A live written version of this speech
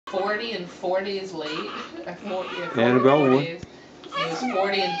40 and 4 days late. 40 Annabelle, days. He was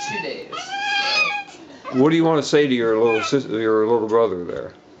 40 in 2 days. So. What do you want to say to your little sister, your little brother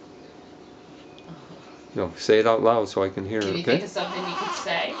there? No, say it out loud so I can hear it, Can you okay? think of something you could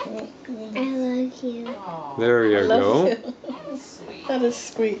say? I love you. Aww. There you go. That's sweet. That is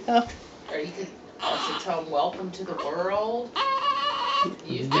sweet. Oh. Or you could also tell him, welcome to the world.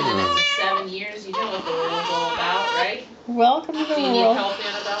 You've been in it for 7 years. You know what the world's all about, right? Welcome to the Do you need world. help,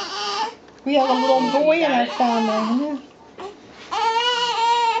 Annabelle? We have a little boy in our family.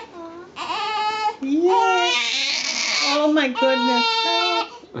 Yeah. Oh my goodness.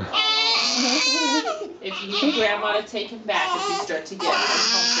 If you need Grandma to take him back if you start to get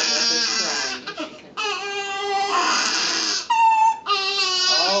uncomfortable with his crying, she can.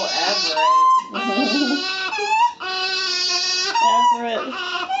 Oh, Everett. Everett.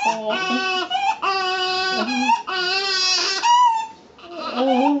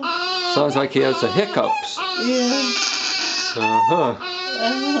 Oh. Sounds like he has the hiccups. Yeah. Uh-huh.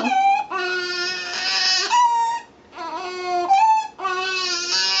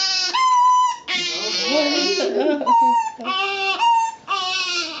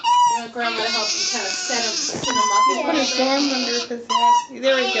 Grandma to help you kind of set him up. Put his arm under his ass.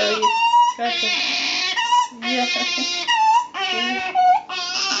 There we go. You got the. Yeah.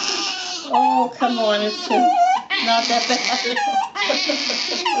 Oh, come on. It's not that bad.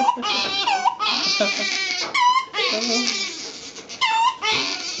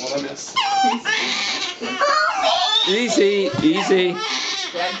 What I miss? Easy, easy.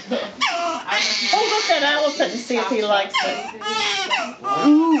 Oh, look at Allison and see if he likes it.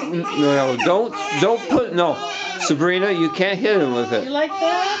 No, don't put, no. Sabrina, you can't hit him with You it. like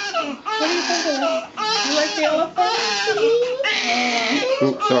that? What do you think of that? You like the elephant?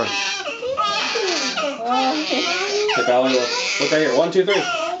 Oops, sorry. Okay, Valerie, look right here. 1, 2, 3.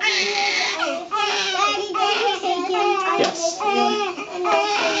 Yes.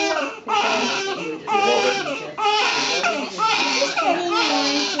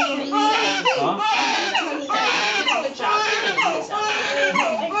 Huh? Good job.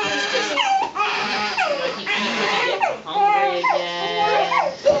 Hungry again.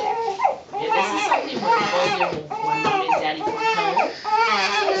 Yeah, this is something we're going to do when Mom and Daddy come home.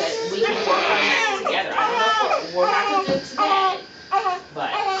 That we can work on this together. I don't know if we're not going to do it today,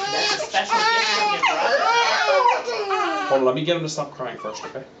 but that's a special gift from your brother. Hold on, let me get him to stop crying first,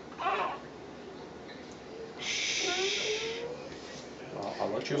 okay? I'll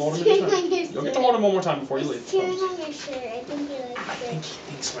let you hold him in a minute. You'll get to hold him one more time before you leave. Chewing on your shirt. I think he likes I think he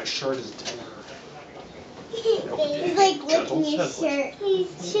thinks my shirt is tender. He's like licking your shirt. He's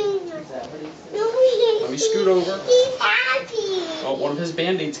chewing on it. Let me scoot over. He's happy. Oh, one of his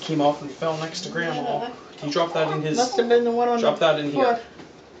band-aids came off and fell next to Grandma. Can you drop that in his... Must have been the one on Drop that in here.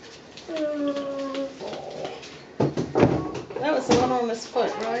 That was the one on his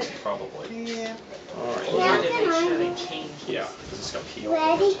foot, right? Probably. Yeah. Alright. We had to make sure they changed. Yeah, because it's got peel.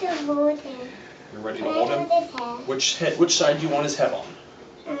 Ready to hold him. You're ready to hold him? Which side do you want his head on?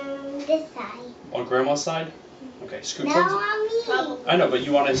 This side. On Grandma's side? Okay, scoot No, towards... on me. I know, but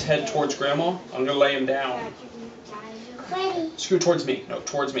you want his head towards Grandma? I'm gonna lay him down. Ready. Scoot towards me. No,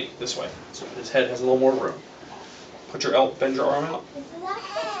 towards me. This way. So his head has a little more room. Bend your arm out.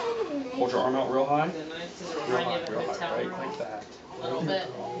 Hold your arm out real high. Real high, right like that. A little bit,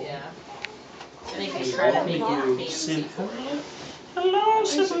 yeah. I think we try to make it fancy. Hello,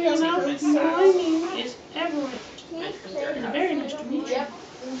 Sabrina. My name is Everett. Very nice to meet you. Yep.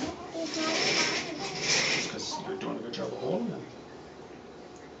 Because you're doing a good job of holding him.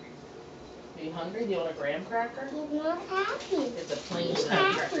 Are you hungry? Do you want a graham cracker? He's not happy. It's a plain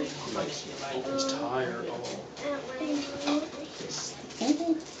graham cracker. He's tired. Oh.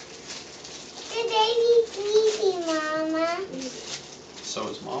 The baby's sleeping, Mama. So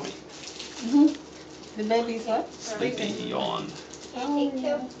is Mommy. The baby's what? Sleepy, he yawned.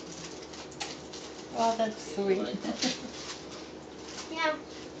 Oh, oh, that's sweet. Yeah,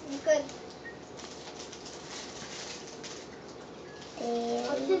 good.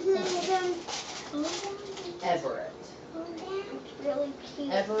 What's his name again? Everett. It's really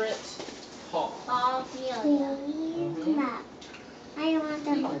cute. Everett Hall. Come up. I don't want You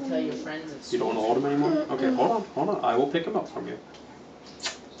them. can tell your friends it's You don't want to hold him anymore? Okay, hold on. I will pick him up from you.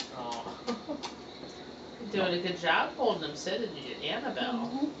 Aw. You're doing a good job holding him, so did you,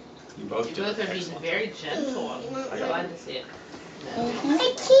 Annabelle. You both You did both are being excellent. very gentle. I'm glad to see it. I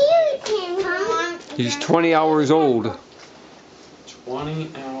carried him, Mom. He's 20 hours old. 20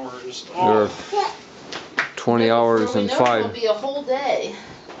 hours. Or 20 hours and It'll 5. be a whole day.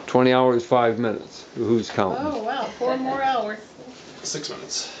 20 hours, 5 minutes. Who's counting? Oh, wow. 4 more hours. 6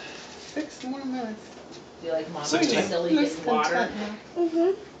 minutes. 6 more minutes. Do you like mom? 16. Silly Looks getting water. content now.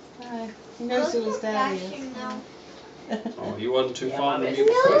 Mm-hmm. He knows who his daddy is. Oh, he wasn't too Yeah, fond mom of is me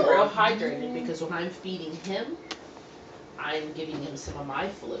before. real hydrated because when I'm feeding him, I'm giving him some of my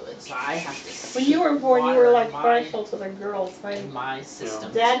fluids, so I have to. When you were born, you water were like in my- partial to the girls, right? in my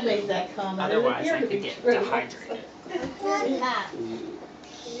system. Dad too. made that comment. Otherwise, It I appeared to could be get true. dehydrated.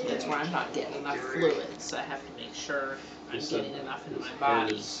 That's where I'm not getting enough fluids, so I have to make sure I'm getting enough in my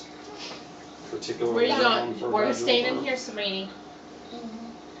body. Particularly Where are you round going? for We're vaginal staying in birth. here, Sabrini.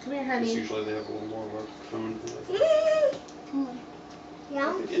 Come here, Because honey. usually they have a little more of a cone. Yeah.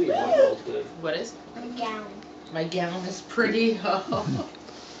 I think any models did. What is? A gown. My gown is pretty. Oh.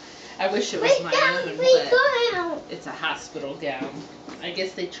 I wish it was Wait my down, own, wait but down. it's a hospital gown. I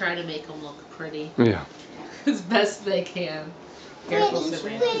guess they try to make them look pretty Yeah. as best they can. Careful, Wait,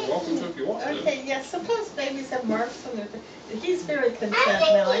 Sabrina. wait. You're welcome to if you want to. Okay, yeah, sometimes babies have marks on their face. He's very content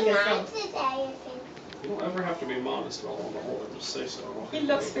I'm now, I thinking guess. not today, I think. You don't ever have to be modest about on the whole, just say so. He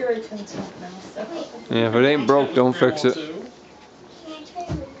looks very content now, so. Yeah, if it ain't broke, don't fix it. Can I try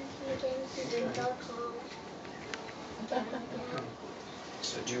to again to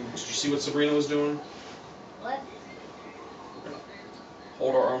So did you see what Sabrina was doing? What?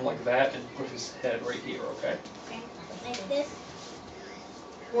 Hold our arm like that and put his head right here, okay? Okay. Like this?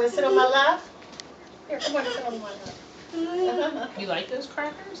 You wanna sit on my lap? Here, come on, sit on my lap. You like those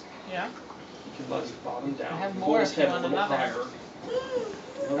crackers? Yeah. You can let his bottom down. I have Hold more his if you head want a little another. higher.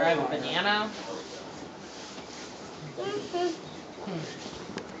 Or I have a banana.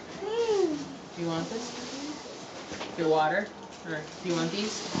 Do you want this? Your water? Or do you want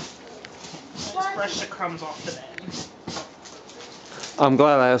these? Just brush the crumbs off the bed. I'm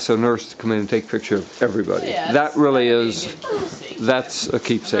glad I asked the nurse to come in and take a picture of everybody. Yeah, That really that'd be a is, good keepsake. that's a I'm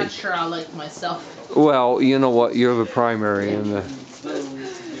keepsake. not sure I like myself, Well, you know what, you're the primary in the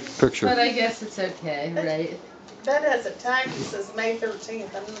picture. but I guess it's okay, right? That has a tag that says May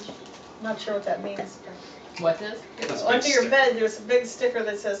 13th. I'm not sure what that means. What does? That's a big Under your stick. bed, there's a big sticker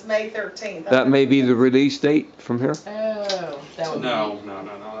that says May 13th. That may be the release date from here? Oh, that would No.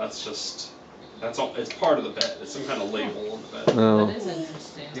 That's just, that's all, it's part of the bed. It's some kind of label on the bed. be. Oh. That is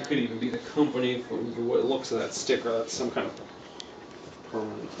interesting. It could even be the company for what it looks of that sticker. That's some kind of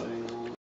permanent thing.